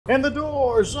And the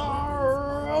doors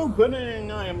are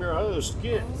opening. I am your host,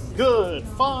 Get Good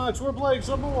Fox. We're playing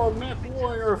some more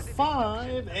MechWarrior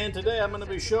 5, and today I'm going to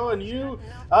be showing you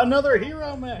another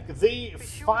hero mech, the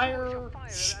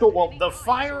Firestorm, the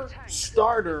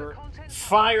Firestarter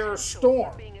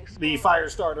Firestorm, the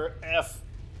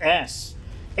Firestarter-FS.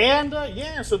 And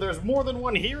yeah, so there's more than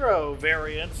one hero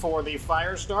variant for the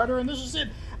Firestarter, and this is it.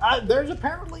 There's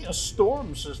apparently a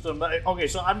storm system. Okay,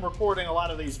 so I'm recording a lot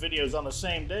of these videos on the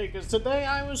same day because today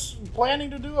I was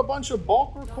planning to do a bunch of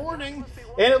bulk recording,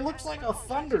 and it looks like a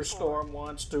thunderstorm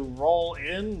wants to roll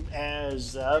in.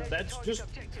 As that's just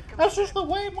the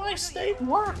way my state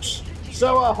works.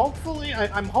 So hopefully,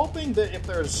 I'm hoping that if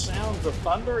there's sounds of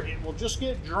thunder, it will just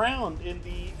get drowned in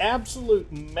the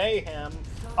absolute mayhem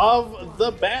of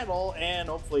the battle, and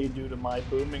hopefully due to my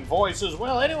booming voice as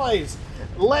well. Anyways,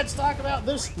 let's talk about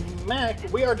this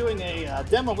mech. We are doing a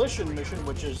demolition mission,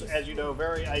 which is, as you know,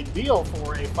 very ideal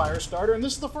for a Firestarter. And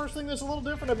this is the first thing that's a little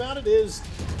different about it is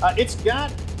it's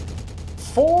got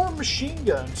 4 machine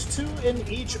guns, 2 in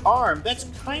each arm. That's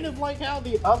kind of like how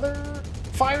the other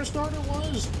Firestarter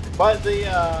was, but the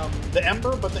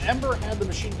Ember. But the Ember had the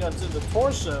machine guns in the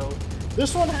torso.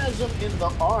 This one has them in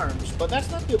the arms, but that's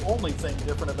not the only thing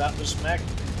different about this mech.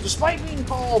 Despite being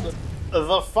called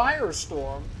the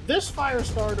Firestorm, this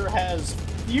Firestarter has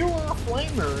fewer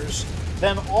flamers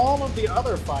than all of the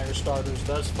other Firestarters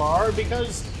thus far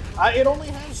because it only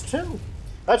has 2.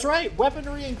 That's right,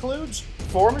 weaponry includes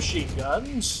 4 machine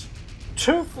guns,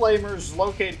 2 flamers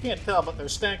located, can't tell, but they're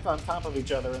stacked on top of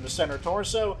each other in the center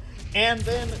torso, and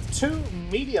then 2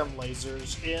 medium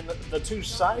lasers in the 2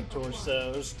 side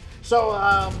torsos. So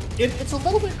it's a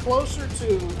little bit closer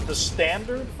to the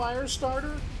standard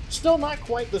Firestarter. Still not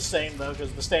quite the same, though,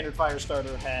 because the standard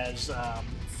Firestarter has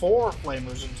 4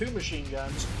 flamers and 2 machine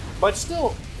guns, but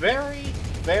still very,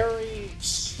 very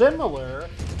similar,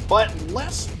 but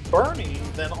less burning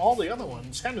than all the other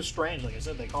ones. Kind of strange, like I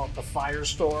said, they call it the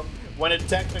Firestorm, when it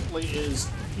technically is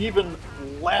even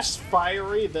less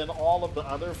fiery than all of the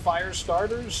other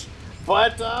Firestarters.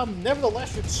 But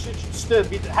nevertheless,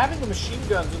 having the machine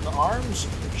guns in the arms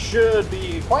should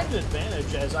be quite an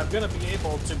advantage, as I'm going to be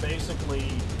able to basically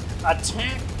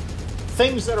attack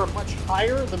things that are much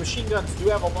higher. The machine guns do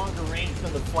have a longer range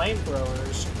than the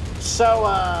flamethrowers. So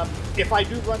if I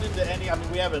do run into any, I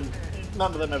mean,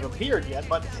 none of them have appeared yet,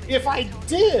 but if I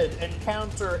did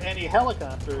encounter any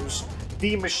helicopters,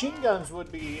 the machine guns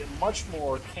would be much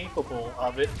more capable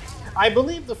of it. I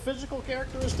believe the physical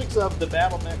characteristics of the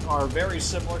battle mech are very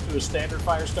similar to a standard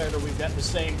Firestarter. We've got the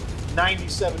same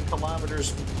 97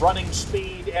 kilometers running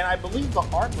speed, and I believe the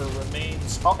armor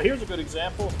remains. Oh, here's a good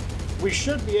example. We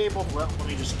should be able to, well, let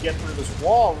me just get through this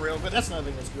wall real quick. That's another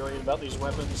thing that's brilliant about these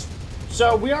weapons.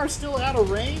 So we are still out of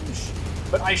range,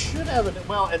 but I should have it.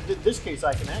 Well, in this case,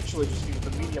 I can actually just use the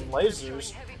medium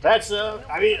lasers. That's,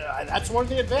 I mean, that's one of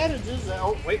the advantages.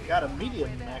 Oh, wait, got a medium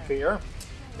mech here.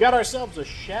 Got ourselves a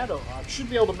Shadowhawk. Should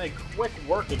be able to make quick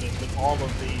work of it with all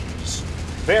of these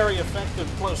very effective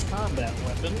close combat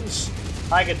weapons.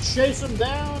 I can chase them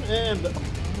down and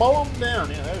mow them down.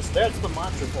 Yeah, that's the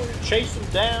mantra for you. Chase them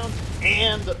down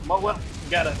and mow. Well,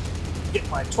 gotta get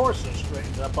my torso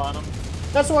straightened up on them.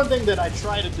 That's one thing that I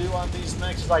try to do on these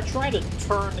mechs, is I try to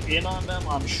turn in on them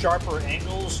on sharper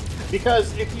angles,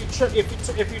 because if you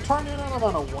turn in on them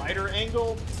on a wider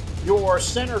angle, your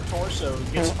center torso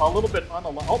gets a little bit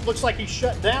unaligned. Oh, looks like he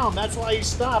shut down. That's why he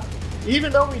stopped.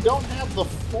 Even though we don't have the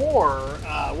 4,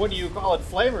 what do you call it,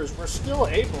 flamers, we're still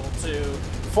able to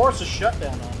force a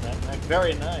shutdown on that mech.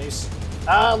 Very nice.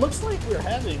 Looks like we're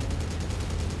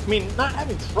not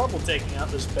having trouble taking out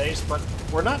this base, but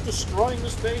we're not destroying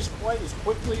this base quite as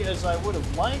quickly as I would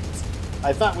have liked.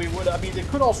 I thought we would. I mean, it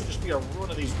could also just be a one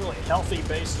of these really healthy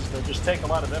bases that just take a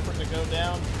lot of effort to go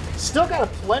down. Still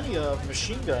got plenty of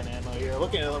machine gun ammo here.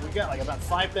 Looking at it, we got like about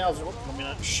 5,000. Let me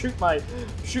not shoot my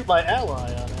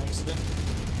ally on accident.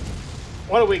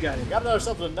 What do we got here? Got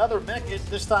ourselves another mech.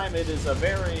 This time it is a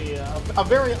very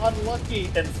unlucky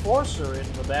enforcer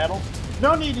in the battle.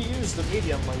 No need to use the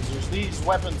medium lasers. These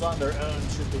weapons on their own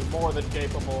should be more than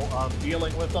capable of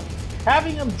dealing with them.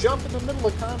 Having him jump in the middle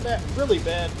of combat, really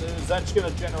bad news. That's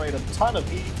going to generate a ton of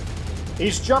heat.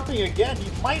 He's jumping again. He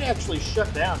might actually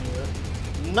shut down here.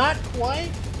 Not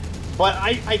quite, but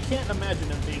I can't imagine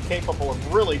him being capable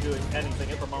of really doing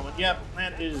anything at the moment. Yep,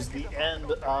 that is the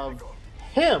end of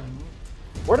him.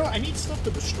 Where do I need stuff to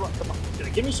destroy? Come on,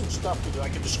 give me some stuff to do. I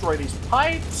can destroy these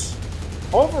pipes.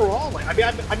 Overall,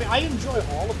 I enjoy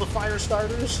all of the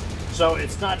Firestarters, so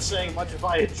it's not saying much if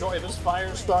I enjoy this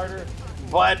Firestarter.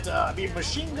 But, I mean,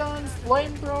 machine guns,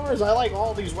 flamethrowers, I like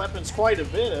all these weapons quite a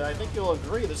bit, and I think you'll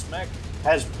agree this mech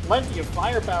has plenty of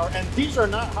firepower, and these are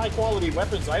not high-quality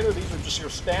weapons either. These are just your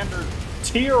standard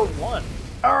Tier 1.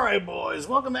 Alright, boys,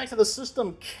 welcome back to the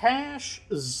system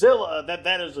Cashzilla.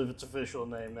 That is its official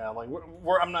name now. Like,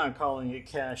 I'm not calling it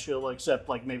Cashzilla, except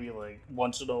like maybe like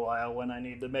once in a while when I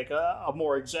need to make a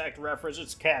more exact reference.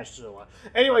 It's Cashzilla.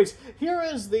 Anyways, here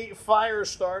is the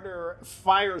Firestarter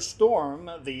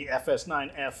Firestorm, the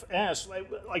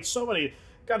FS9FS. Like so many.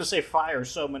 Got to say fire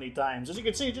so many times. As you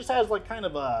can see, it just has like kind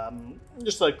of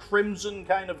just a crimson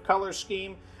kind of color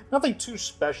scheme. Nothing too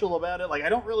special about it. Like, I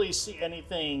don't really see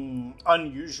anything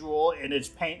unusual in its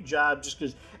paint job, just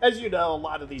because, as you know, a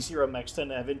lot of these hero mechs tend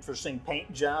to have interesting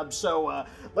paint jobs. So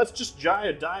let's just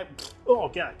dive. Oh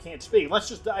god, I can't speak. Let's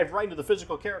just dive right into the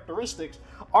physical characteristics.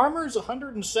 Armor's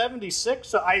 176,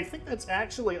 so I think that's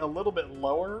actually a little bit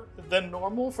lower than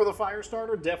normal for the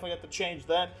Firestarter. Definitely have to change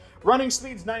that. Running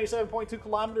speed's 97.2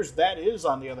 kilometers. That is,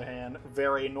 on the other hand,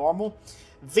 very normal.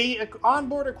 The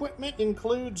onboard equipment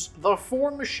includes the 4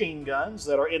 machine guns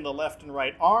that are in the left and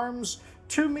right arms,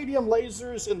 2 medium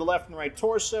lasers in the left and right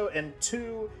torso, and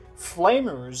 2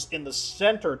 flamers in the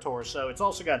center torso. It's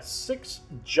also got 6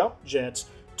 jump jets,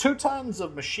 2 tons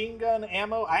of machine gun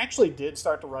ammo. I actually did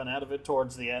start to run out of it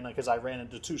towards the end because I ran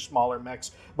into 2 smaller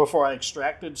mechs before I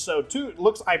extracted. So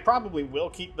I probably will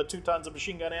keep the 2 tons of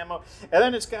machine gun ammo. And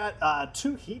then it's got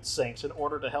 2 heat sinks in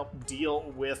order to help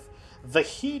deal with the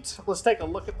heat. Let's take a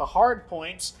look at the hard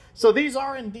points. So these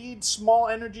are indeed small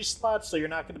energy slots, so you're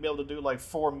not going to be able to do like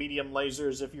 4 medium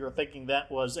lasers if you were thinking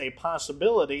that was a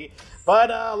possibility.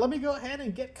 But let me go ahead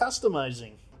and get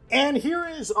customizing. And here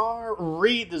is our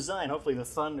redesign. Hopefully the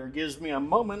thunder gives me a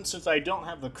moment since I don't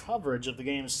have the coverage of the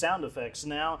game's sound effects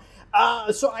now.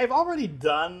 So I've already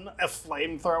done a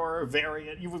flamethrower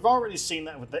variant. We've already seen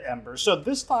that with the Ember. So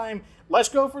this time, let's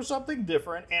go for something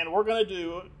different, and we're going to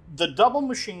do the double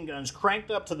machine guns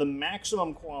cranked up to the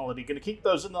maximum quality. Going to keep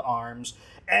those in the arms,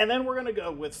 and then we're going to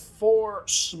go with 4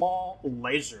 small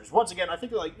lasers. Once again, I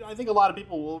think a lot of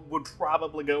people would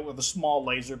probably go with a small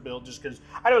laser build, just because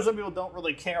I know some people don't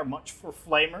really care much for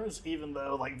flamers, even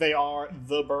though like they are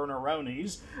the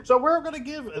burneronis. So we're going to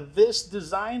give this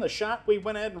design a shot. We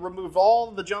went ahead and removed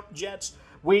all the jump jets.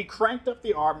 We cranked up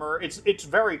the armor. It's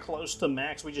very close to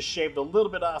max. We just shaved a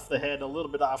little bit off the head, a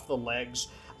little bit off the legs.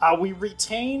 We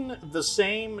retain the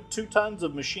same 2 tons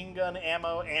of machine gun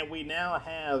ammo, and we now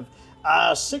have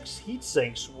 6 heat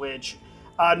sinks,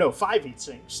 no, 5 heat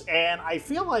sinks. And I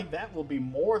feel like that will be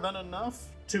more than enough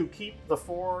to keep the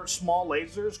 4 small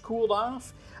lasers cooled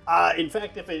off. In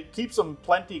fact, if it keeps them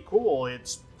plenty cool,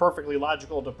 it's perfectly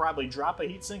logical to probably drop a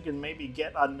heatsink and maybe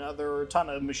get another ton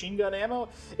of machine gun ammo.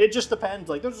 It just depends.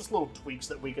 Like, there's just little tweaks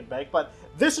that we could make, but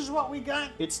this is what we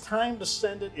got. It's time to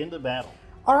send it into battle.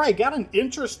 Alright, got an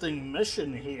interesting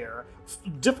mission here.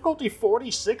 Difficulty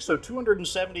 46, so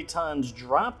 270 tons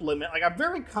drop limit. Like, I'm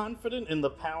very confident in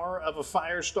the power of a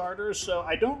Firestarter, so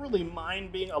I don't really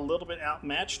mind being a little bit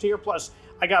outmatched here. Plus,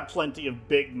 I got plenty of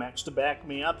big mechs to back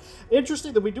me up.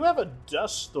 Interesting that we do have a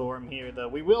dust storm here, though.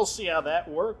 We will see how that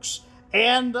works.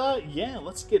 And, yeah,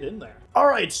 let's get in there.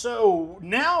 Alright, so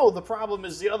now the problem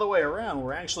is the other way around.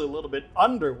 We're actually a little bit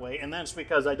underweight, and that's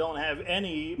because I don't have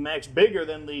any mechs bigger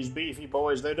than these beefy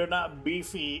boys. They're not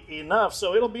beefy enough,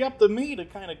 so it'll be up to me to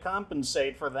kind of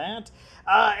compensate for that.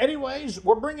 Anyways,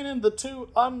 we're bringing in the 2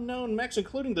 unknown mechs,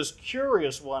 including this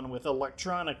curious one with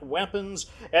electronic weapons,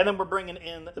 and then we're bringing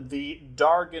in the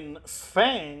Dargon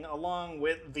Fang, along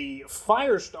with the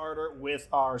Firestarter with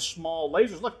our small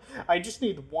lasers. Look, I just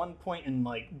need 1 point in,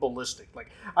 like, ballistic. Like,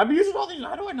 I'm using all these.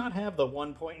 How do I not have the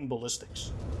 1 point in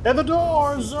ballistics? And the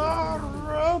doors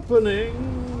are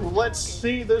opening. Let's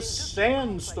see this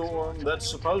sandstorm that's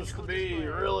supposed to be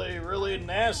really, really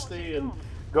nasty and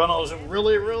gonna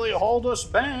really, really hold us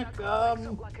back.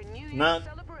 Not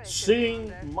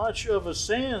seeing much of a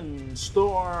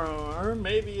sandstorm.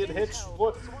 Maybe it hits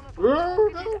what?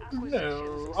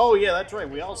 No. Oh yeah, that's right.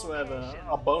 We also have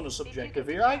a bonus objective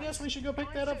here. I guess we should go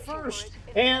pick that up first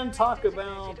and talk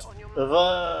about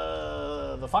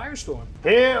the Firestorm.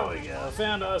 Here we go.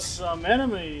 Found us some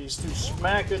enemies to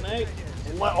smack and egg.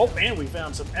 Oh man, we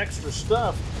found some extra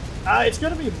stuff. It's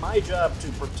going to be my job to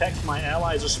protect my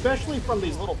allies, especially from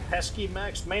these little pesky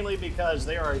mechs, mainly because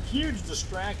they are a huge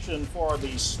distraction for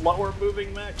the slower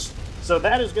moving mechs. So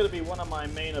that is going to be one of my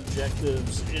main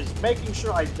objectives, is making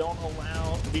sure I don't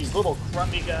allow these little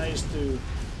crummy guys to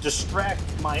distract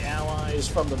my allies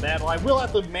from the battle. I will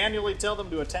have to manually tell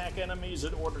them to attack enemies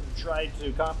in order to try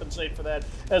to compensate for that,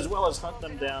 as well as hunt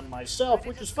them down myself,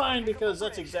 which is fine because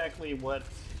that's exactly what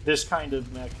this kind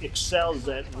of mech excels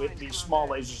at with the small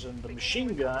lasers and the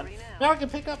machine gun. Now I can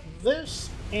pick up this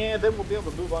and then we'll be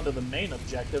able to move on to the main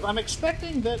objective. I'm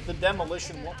expecting that the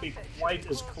demolition won't be quite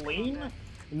as clean,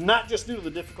 not just due to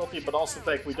the difficulty, but also the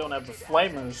fact we don't have the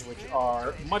flamers, which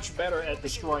are much better at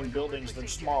destroying buildings than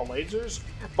small lasers,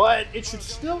 but it should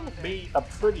still be a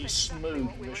pretty smooth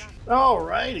mission.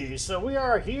 Alrighty, so we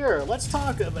are here. Let's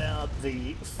talk about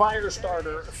the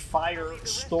Firestarter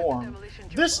Firestorm.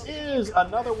 This is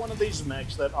another one of these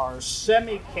mechs that are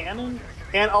semi-canon,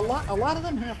 and a lot of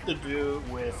them have to do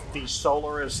with the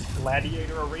Solaris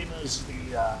Gladiator arenas,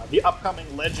 the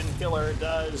upcoming Legend Killer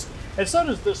does, and so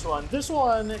does this one. This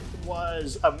one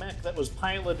was a mech that was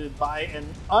piloted by an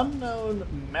unknown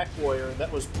MechWarrior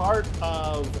that was part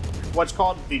of what's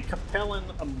called the Capellan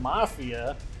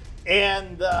Mafia,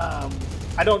 and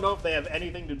I don't know if they have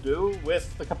anything to do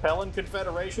with the Capellan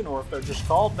Confederation or if they're just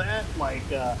called that. Like,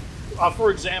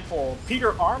 for example,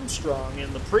 Peter Armstrong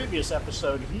in the previous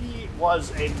episode, he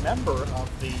was a member of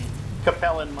the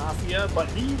Capellan Mafia, but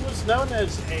he was known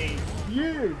as a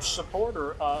huge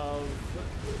supporter of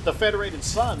the Federated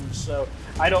Suns, so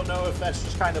I don't know if that's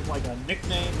just kind of like a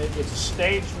nickname, maybe it's a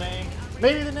stage name,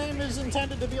 maybe the name is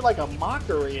intended to be like a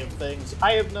mockery of things,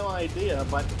 I have no idea,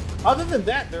 but other than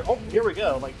that, oh, here we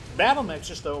go, like, Battle Mech's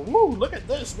just a, woo, look at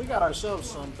this, we got ourselves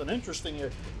something interesting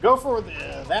here. Go for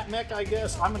that mech, I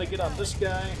guess. I'm gonna get on this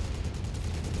guy.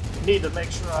 Need to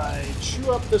make sure I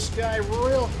chew up this guy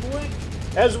real quick.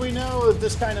 As we know,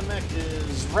 this kind of mech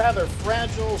is rather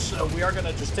fragile, so we are going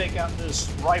to just take out this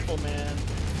rifleman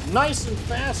nice and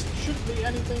fast. Shouldn't be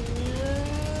anything.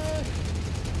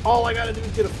 All I got to do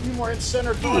is get a few more hits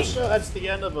center torso. That's the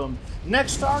end of him.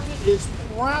 Next target is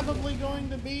probably going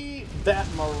to be that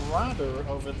Marauder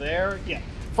over there. Yeah,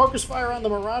 focus fire on the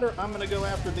Marauder. I'm going to go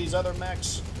after these other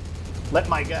mechs. Let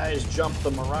my guys jump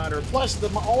the Marauder. Plus,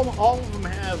 all of them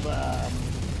have...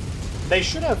 they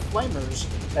should have flamers,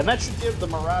 and that should give the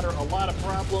Marauder a lot of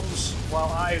problems. While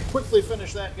I quickly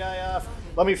finish that guy off,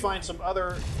 let me find some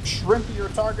other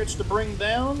shrimpier targets to bring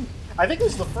down. I think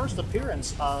this is the first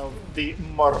appearance of the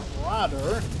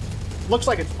Marauder. Looks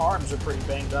like its arms are pretty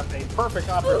banged up. A perfect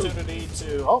opportunity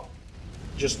to,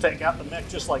 just take out the mech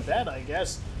just like that, I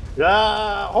guess.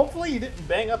 Hopefully he didn't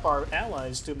bang up our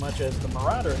allies too much, as the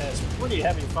Marauder has pretty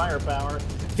heavy firepower.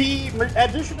 The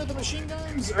addition of the machine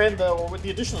guns, or with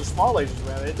the addition of small lasers,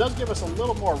 rather, it does give us a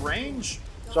little more range,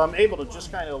 so I'm able to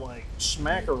just kind of like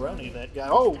smack-a-roni that guy.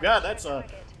 Oh god, that's a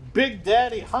Big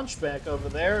Daddy Hunchback over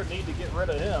there. Need to get rid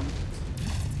of him.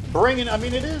 I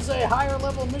mean, it is a higher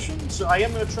level mission, so I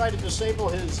am going to try to disable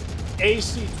his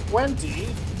AC-20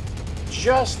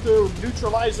 just to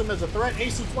neutralize him as a threat.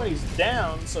 AC-20's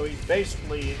down, so he's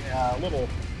basically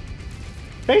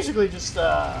basically just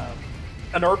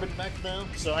an urban mech now,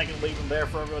 so I can leave him there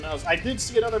for everyone else. I did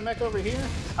see another mech over here.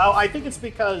 Oh, I think it's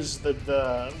because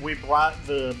we brought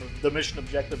the mission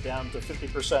objective down to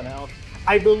 50% health.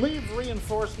 I believe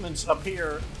reinforcements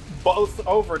appear both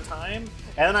over time,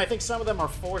 and I think some of them are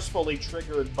forcefully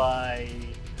triggered by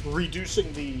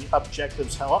reducing the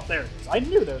objective's health. Oh, there it is. I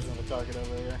knew there was another target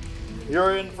over here.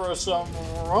 You're in for some...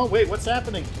 Oh, wait, what's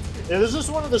happening? Is this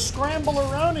one of the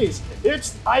Scrambler-Ronies?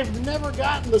 I've never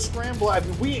gotten the Scramble. I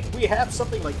mean, we have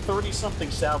something like 30-something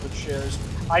salvage shares.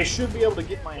 I should be able to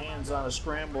get my hands on a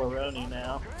Scrambler-Roni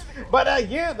now. But,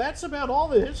 yeah, that's about all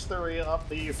the history of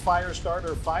the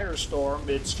Firestarter Firestorm.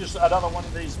 It's just another one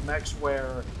of these mechs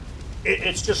where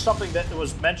it's just something that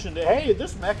was mentioned. Hey,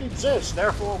 this mech exists,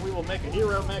 therefore we will make a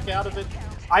hero mech out of it.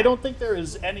 I don't think there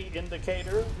is any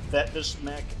indicator that this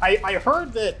mech... I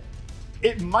heard that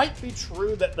it might be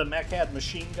true that the mech had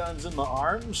machine guns in the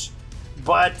arms,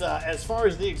 but as far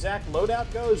as the exact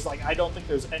loadout goes, like, I don't think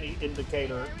there's any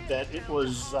indicator that it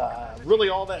was really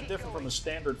all that different from a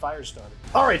standard Firestarter.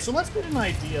 Alright, so let's get an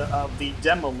idea of the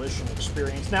demolition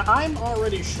experience. Now, I'm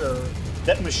already sure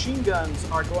that machine guns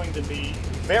are going to be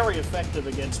very effective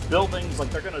against buildings. Like,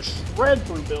 they're going to shred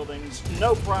through buildings,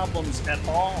 no problems at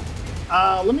all.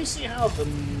 Let me see how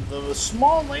the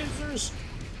small lasers,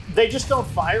 they just don't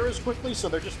fire as quickly, so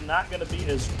they're just not going to be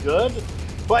as good.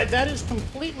 But that is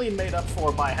completely made up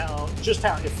for by how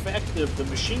effective the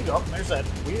machine gun... Oh, there's that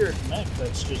weird mech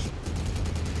that's just...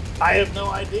 I have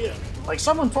no idea. Like,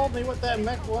 someone told me what that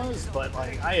mech was, but,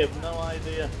 like, I have no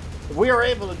idea. We are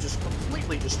able to just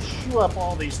completely just chew up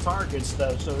all these targets,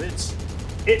 though, so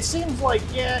it seems like,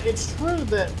 yeah, it's true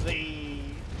that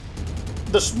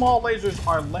the small lasers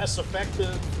are less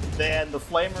effective than the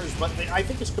flamers, but I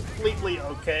think it's completely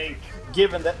okay,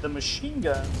 given that the machine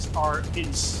guns are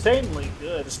insanely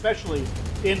good, especially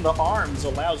in the arms,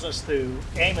 allows us to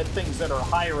aim at things that are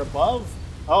higher above.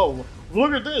 Oh,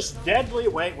 look at this, deadly,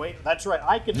 wait, that's right,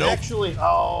 I can actually,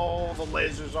 oh, the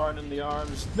lasers aren't in the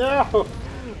arms, no,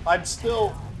 I'm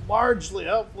still largely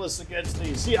helpless against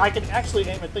these. See, I can actually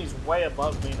aim at things way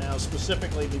above me now,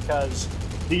 specifically because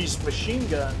these machine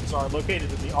guns are located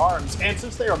in the arms, and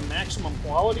since they are maximum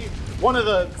quality, one of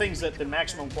the things that the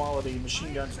maximum quality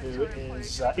machine guns do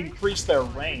is increase their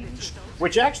range,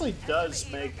 which actually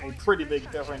does make a pretty big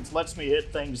difference. Lets me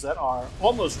hit things that are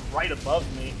almost right above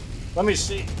me. Let me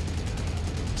see.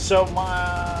 So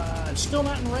I'm still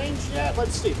not in range yet.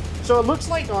 Let's see. So it looks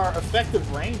like our effective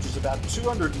range is about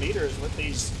 200 meters with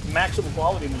these maximum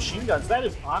quality machine guns. That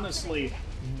is honestly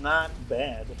not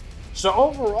bad. So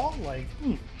overall, like,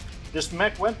 this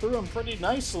mech went through them pretty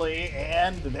nicely,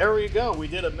 and there we go. We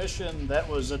did a mission that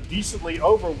was a decently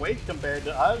overweight compared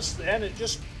to us, and it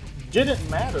just didn't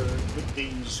matter with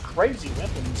these crazy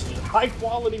weapons.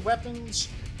 High-quality weapons,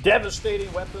 devastating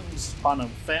weapons on a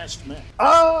fast mech.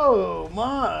 Oh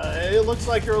my, it looks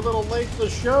like you're a little late to the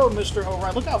show, Mr.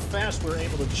 O'Reilly. Look how fast we're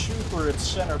able to chew through its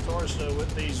center torso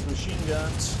with these machine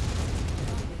guns.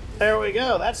 There we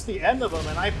go, that's the end of them,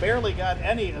 and I barely got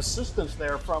any assistance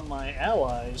there from my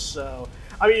allies, so...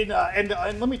 I mean, and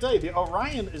let me tell you, the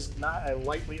Orion is not a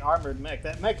lightly armored mech.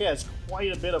 That mech has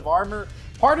quite a bit of armor.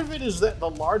 Part of it is that the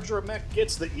larger a mech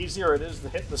gets, the easier it is to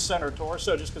hit the center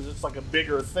torso, just because it's like a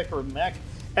bigger, thicker mech.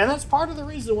 And that's part of the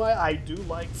reason why I do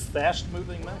like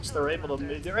fast-moving mechs. They're able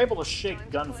to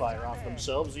shake gunfire off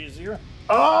themselves easier.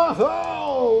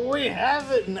 Oh, we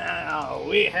have it now.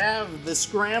 We have the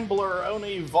Scrambler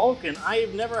Oni Vulcan.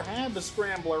 I've never had the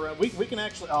Scrambler. We can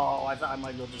actually. Oh, I thought I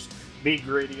might go just be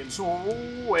greedy and so.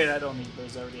 Wait, I don't need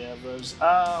those. I already have those.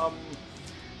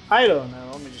 I don't know.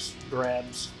 Let me just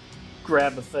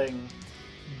grab a thing.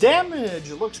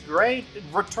 Damage looks great.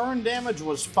 Return damage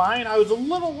was fine. I was a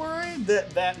little worried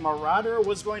that that Marauder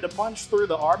was going to punch through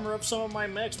the armor of some of my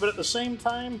mechs, but at the same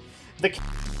time, the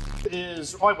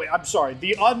is... Oh, wait, I'm sorry.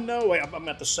 The unknown... Wait, I'm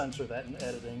meant to censor that in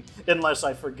editing, unless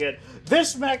I forget.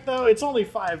 This mech, though, it's only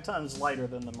 5 tons lighter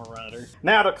than the Marauder.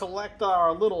 Now, to collect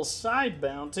our little side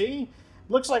bounty,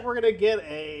 looks like we're going to get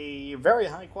a very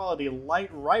high-quality light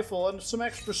rifle and some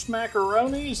extra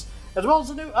smackaronis, as well as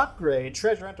a new upgrade.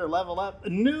 Treasure Hunter level up.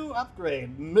 New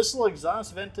upgrade. Missile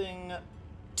exhaust venting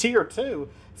tier 2.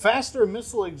 Faster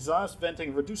missile exhaust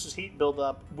venting reduces heat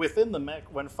buildup within the mech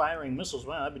when firing missiles.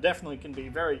 Well, that definitely can be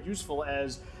very useful,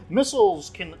 as missiles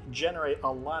can generate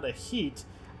a lot of heat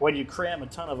when you cram a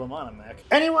ton of them on a mech.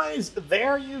 Anyways,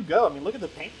 there you go. I mean, look at the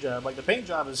paint job. Like, the paint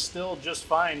job is still just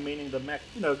fine, meaning the mech,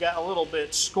 you know, got a little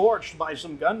bit scorched by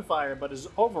some gunfire, but is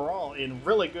overall in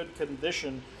really good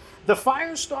condition. The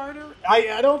Firestarter,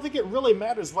 I don't think it really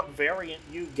matters what variant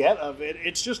you get of it.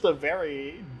 It's just a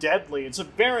very deadly.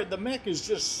 The mech is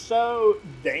just so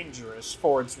dangerous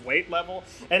for its weight level,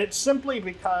 and it's simply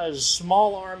because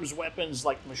small arms weapons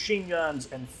like machine guns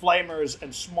and flamers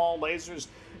and small lasers,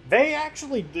 they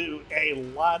actually do a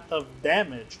lot of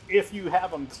damage if you have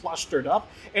them clustered up.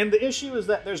 And the issue is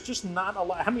that there's just not a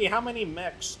lot. How many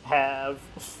mechs have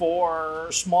 4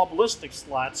 small ballistic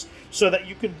slots so that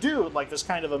you can do like this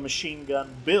kind of a machine gun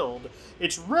build?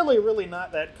 It's really, really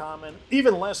not that common.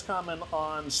 Even less common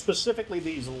on specifically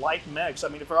these light mechs. I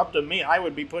mean, if it were up to me, I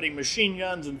would be putting machine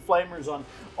guns and flamers on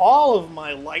all of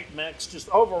my light mechs. Just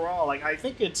overall, like I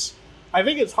think it's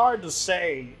hard to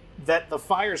say that the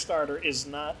Firestarter is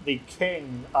not the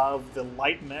king of the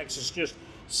light mechs. It's just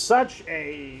such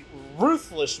a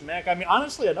ruthless mech. I mean,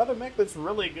 honestly, another mech that's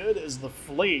really good is the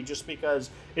Flea, just because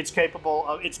it's capable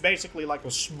of, it's basically like a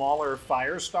smaller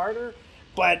Firestarter,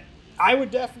 but I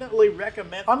would definitely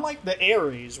recommend, unlike the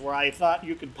Ares, where I thought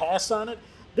you could pass on it,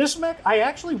 this mech, I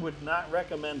actually would not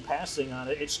recommend passing on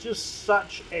it. It's just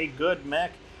such a good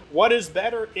mech. What is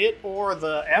better, it or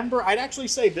the Ember? I'd actually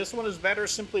say this one is better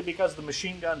simply because the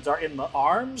machine guns are in the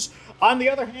arms. On the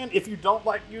other hand, if you don't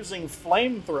like using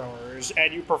flamethrowers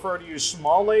and you prefer to use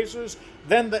small lasers,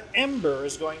 then the Ember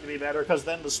is going to be better, because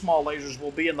then the small lasers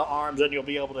will be in the arms and you'll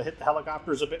be able to hit the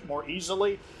helicopters a bit more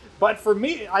easily. But for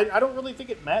me, I don't really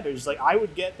think it matters. Like, I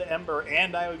would get the Ember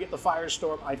and I would get the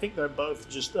Firestorm. I think they're both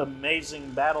just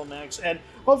amazing battle mechs, and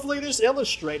hopefully this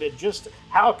illustrated just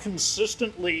how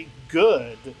consistently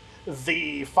good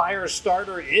the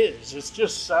Firestarter is. It's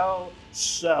just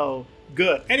so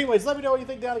good. Anyways, let me know what you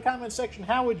think down in the comment section.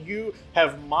 How would you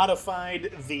have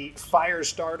modified the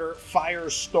Firestarter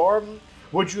Firestorm?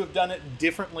 Would you have done it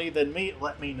differently than me?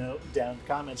 Let me know down in the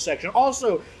comment section.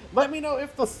 Also, let me know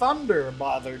if the thunder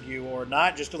bothered you or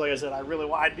not. Just like I said,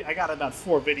 I got about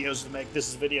 4 videos to make. This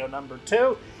is video number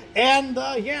 2. And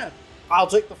yeah, I'll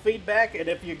take the feedback. And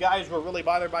if you guys were really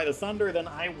bothered by the thunder, then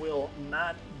I will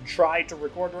not try to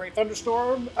record during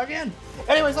thunderstorm again.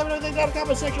 Anyways, let me know what you think down in the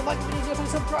comment section. Like the video,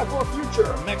 definitely subscribe for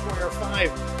future MechWarrior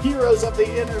 5 Heroes of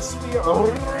the Inner Sphere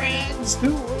Reds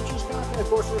 2 Witches content. Of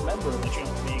course, remember that you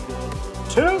have to be good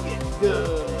to get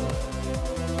good.